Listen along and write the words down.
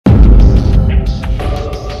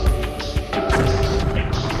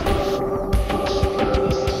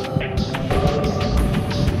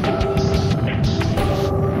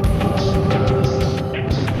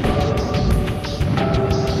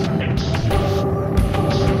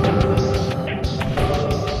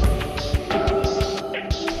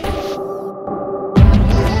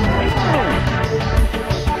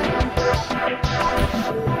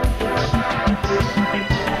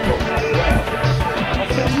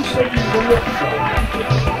I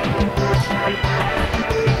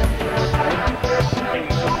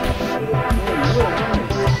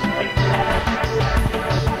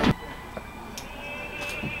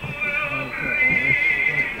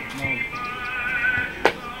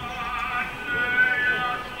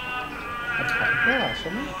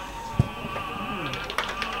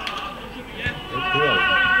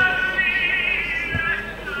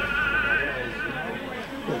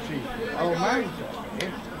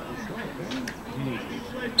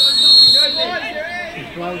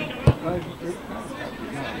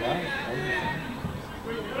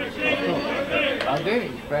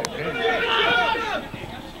didn't expect it.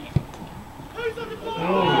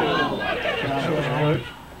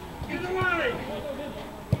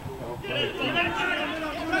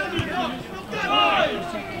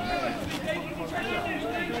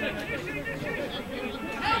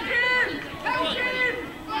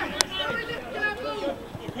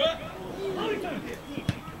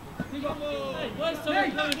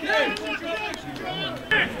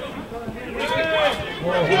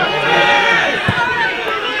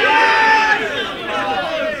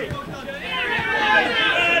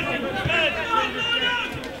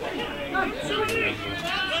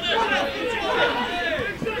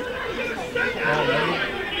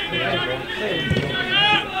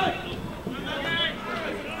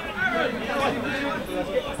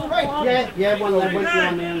 Yeah, one of them went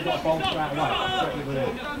down there and got a ball straight away.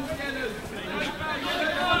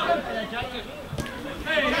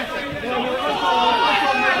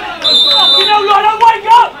 You know, Lord, wake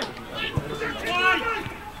up!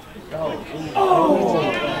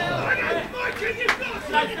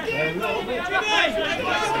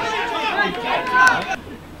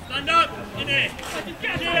 Stand up, in there.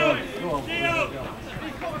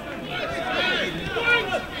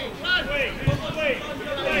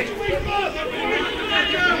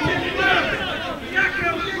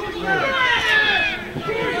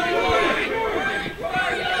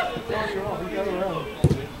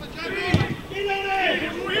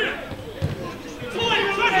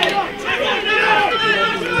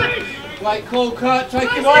 Right, cool, Kurt,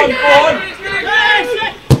 take him on, go on!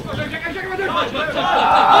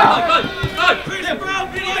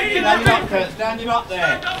 Stand him up, Kurt, stand him up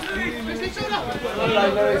there. Go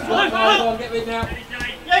on, get rid now.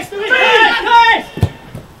 Yes, do it!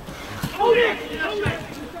 Hold it!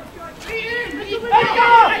 Let's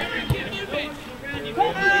go!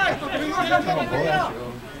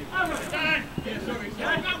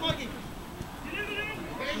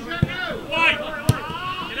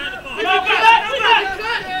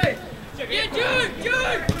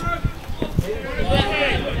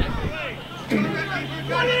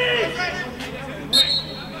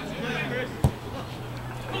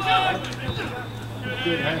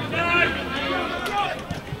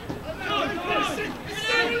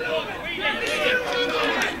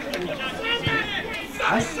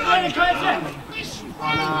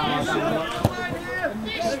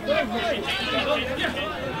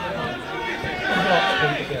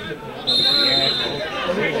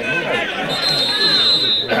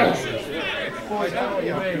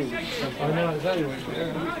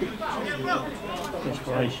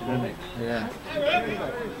 Inspiration, isn't it? Yeah. I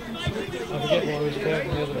forget what I was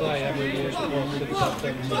talking the other day, how many years it was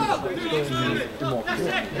since I've done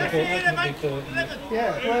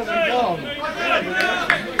Yeah, where's he gone?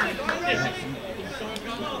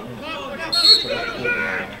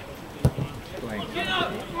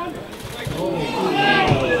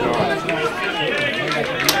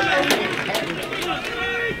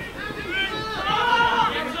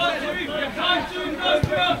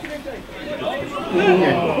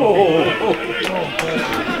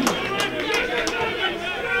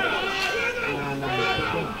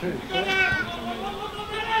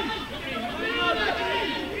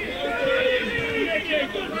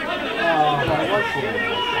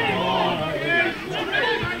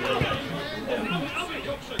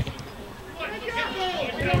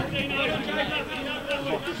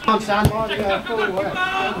 Come on, Sam.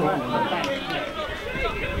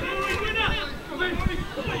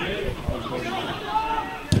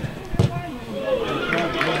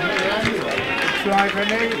 Try for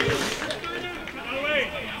me.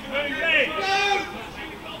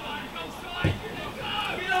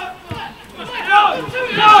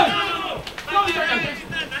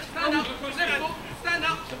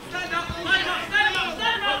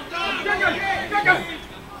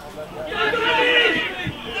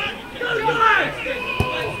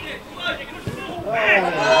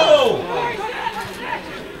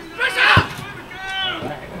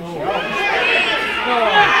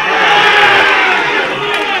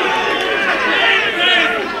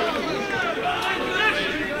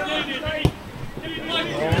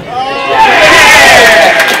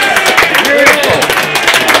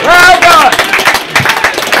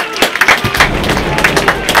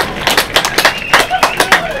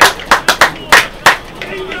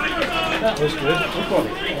 was good.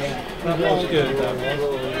 That was good, that was.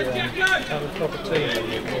 That was proper team.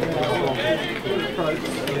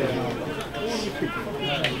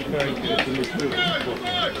 Very good.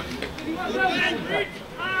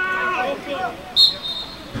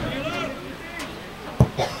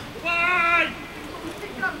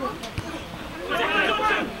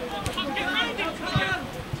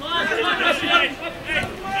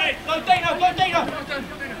 Go Dino!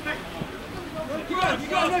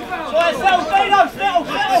 Settle, Dino! Settle!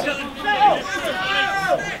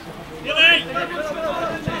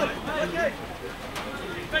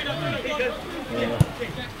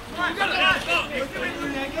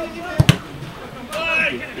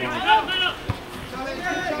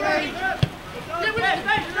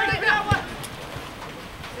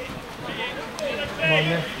 My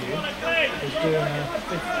nephew is doing a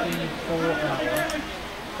 54-hour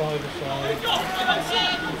five-a-side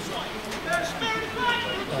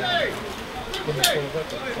Guinness World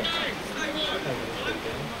Record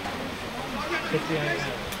 58 hours.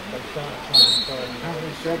 They start playing from how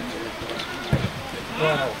many jobs?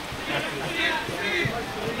 Well,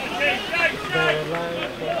 they're allowed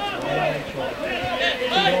to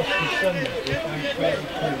watch the Sundays with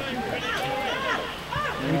 32.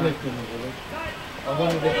 We lived in the village. I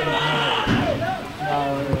wanted it in the house. No,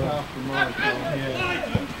 after my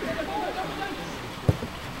time.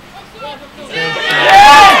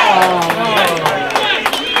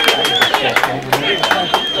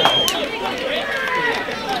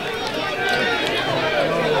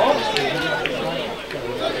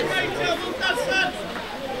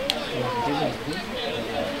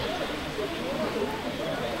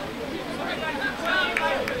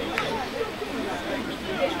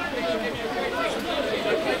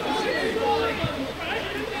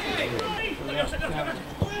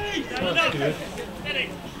 That's good.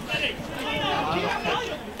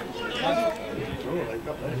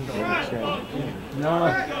 No,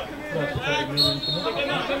 that's 30 million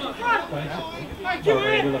commitment. Basically. Well,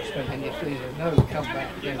 they will have spent. And you see there's no comeback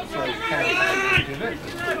against those Carabao, is it?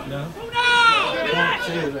 No. Can't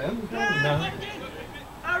see them. No.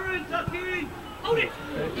 Aaron, Ducky! Hold it!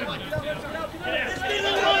 That's the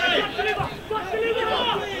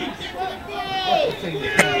thing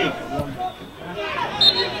that's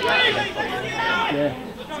yeah.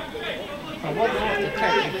 I wonder what the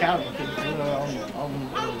technicalities were on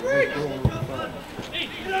the withdrawal of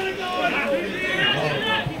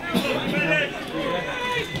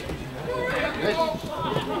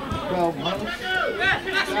 12 months.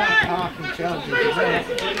 Parking charges as well.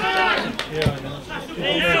 Yeah, I know.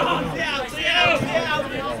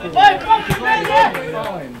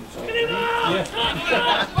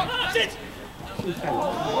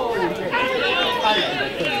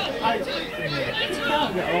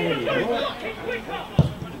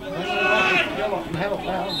 Help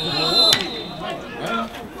out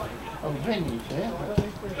of venues there.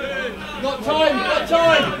 Got time!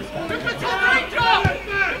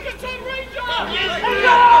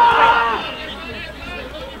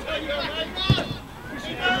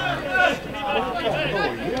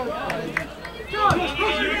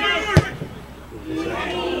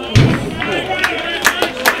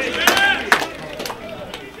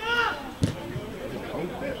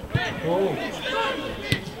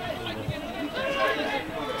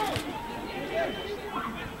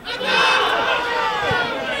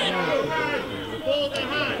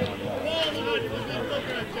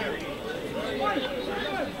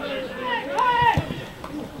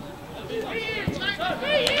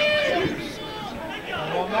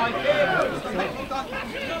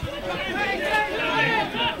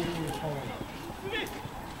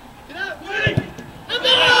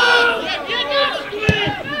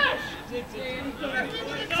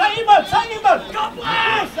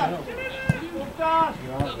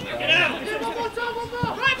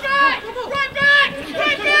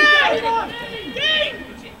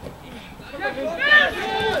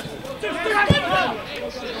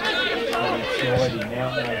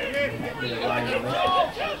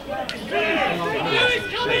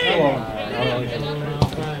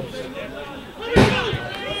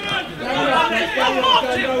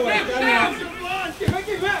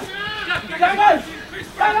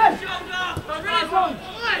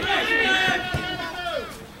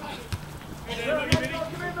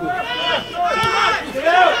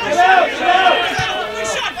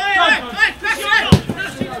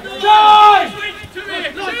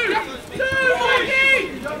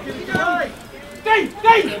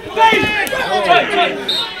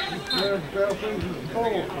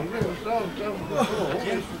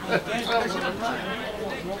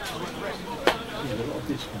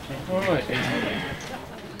 All right.